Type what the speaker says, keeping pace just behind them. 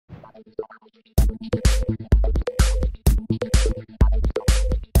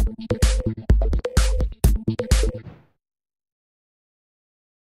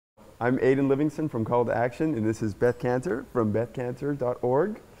I'm Aiden Livingston from Call2Action, and this is Beth Kanter from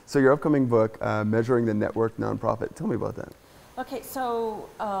bethkanter.org. So your upcoming book, Measuring the Network Nonprofit. Tell me about that. Okay, so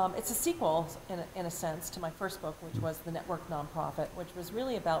it's a sequel, in a sense, to my first book, which was The Network Nonprofit, which was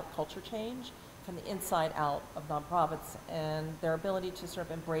really about culture change from the inside out of nonprofits and their ability to sort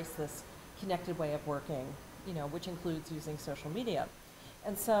of embrace this connected way of working, you know, which includes using social media.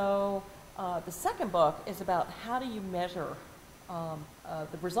 And so the second book is about how do you measure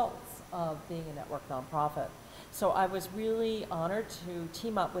the results of being a network nonprofit. So I was really honored to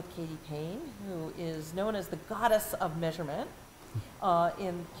team up with Katie Payne, who is known as the goddess of measurement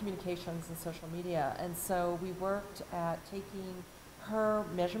in communications and social media. And so we worked at taking her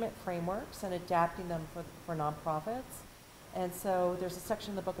measurement frameworks and adapting them for nonprofits. And so there's a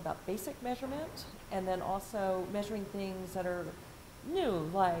section in the book about basic measurement, and then also measuring things that are new,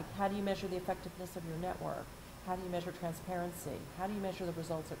 like how do you measure the effectiveness of your network? How do you measure transparency? How do you measure the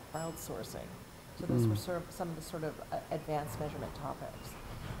results of crowdsourcing? So those were sort of some of the sort of advanced measurement topics.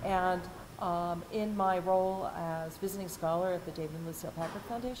 And in my role as visiting scholar at the David and Lucille Packard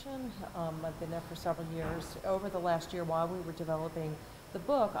Foundation, I've been there for several years. Over the last year while we were developing the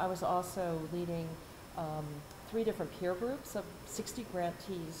book, I was also leading 3 different peer groups of 60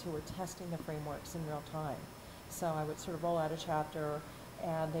 grantees who were testing the frameworks in real time. So I would sort of roll out a chapter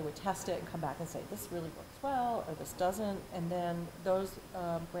and they would test it and come back and say, this really works well, or this doesn't, and then those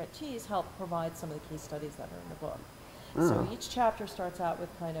grantees help provide some of the case studies that are in the book. So each chapter starts out with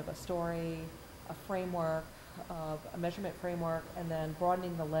kind of a story, a framework, a measurement framework, and then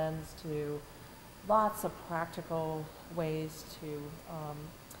broadening the lens to lots of practical ways to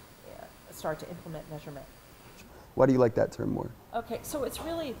start to implement measurement. Why do you like that term more? Okay, so it's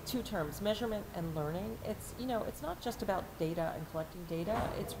really 2 terms, measurement and learning. It's, you know, it's not just about data and collecting data.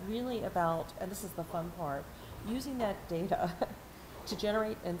 It's really about, and this is the fun part, using that data to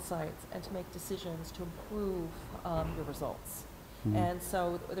generate insights and to make decisions to improve your results. And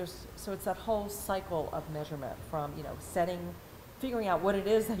so it's that whole cycle of measurement from, you know, figuring out what it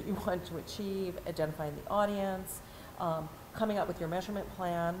is that you want to achieve, identifying the audience, coming up with your measurement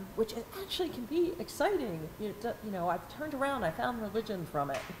plan, which actually can be exciting. You know, I've turned around, I found religion from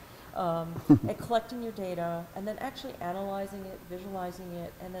it. And collecting your data, and then actually analyzing it, visualizing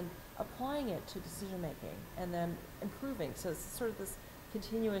it, and then applying it to decision making, and then improving. So it's sort of this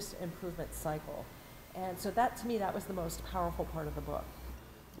continuous improvement cycle. And so that, to me, that was the most powerful part of the book.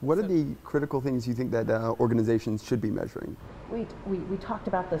 What are the critical things you think that organizations should be measuring? We talked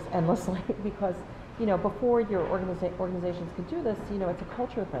about this endlessly because, you know, before your organizations can do this, you know, it's a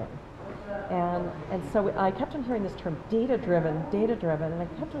culture thing. And so I kept on hearing this term data-driven, and I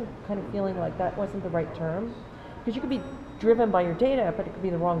kept on kind of feeling like that wasn't the right term. Because you could be driven by your data, but it could be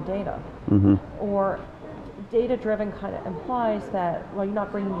the wrong data. Or data-driven kind of implies that, well, you're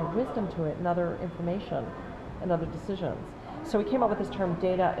not bringing your wisdom to it and other information and other decisions. So we came up with this term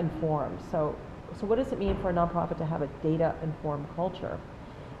data-informed. So what does it mean for a nonprofit to have a data-informed culture?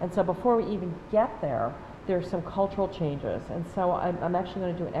 And so before we even get there, there's some cultural changes. And so I'm actually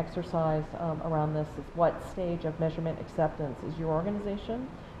going to do an exercise around this. Is what stage of measurement acceptance is your organization?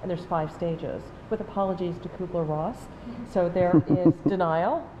 And there's 5 stages, with apologies to Kubler-Ross. So there is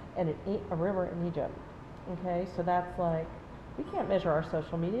denial, and it ain't a river in Egypt. Okay, so that's like, we can't measure our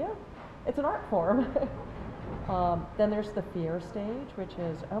social media. It's an art form. Then there's the fear stage, which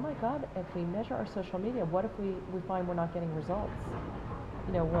is, oh my God, if we measure our social media, what if we find we're not getting results?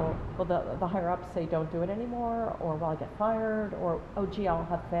 You know, will the higher ups say don't do it anymore, or will I get fired, or oh gee, I'll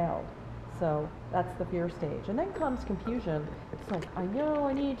have failed. So that's the fear stage. And then comes confusion. It's like, I know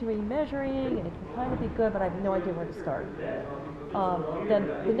I need to be measuring, and it can kind of be good, but I have no idea where to start. Then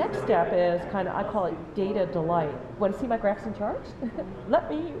the next step is kind of, I call it data delight. Want to see my graphs and charts? Let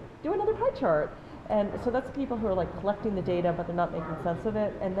me do another pie chart. And so that's people who are like collecting the data, but they're not making sense of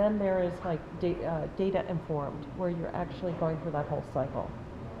it. And then there is like data informed, where you're actually going through that whole cycle.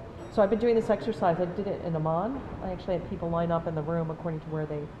 So I've been doing this exercise. I did it in Oman. I actually had people line up in the room according to where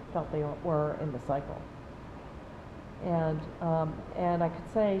they felt they were in the cycle. And I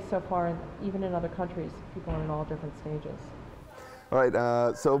could say so far, even in other countries, people are in all different stages. All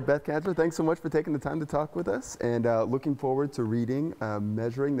right, so Beth Kanter, thanks so much for taking the time to talk with us, and looking forward to reading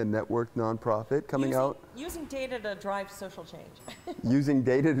Measuring the Network Nonprofit, coming out. Using data to drive social change. Using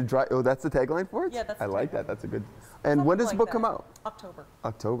data to drive, oh, that's the tagline for it? Yeah, that's I the like tagline. that, that's a good. And when does the book come out? October.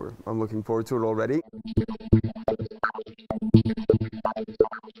 October. I'm looking forward to it already.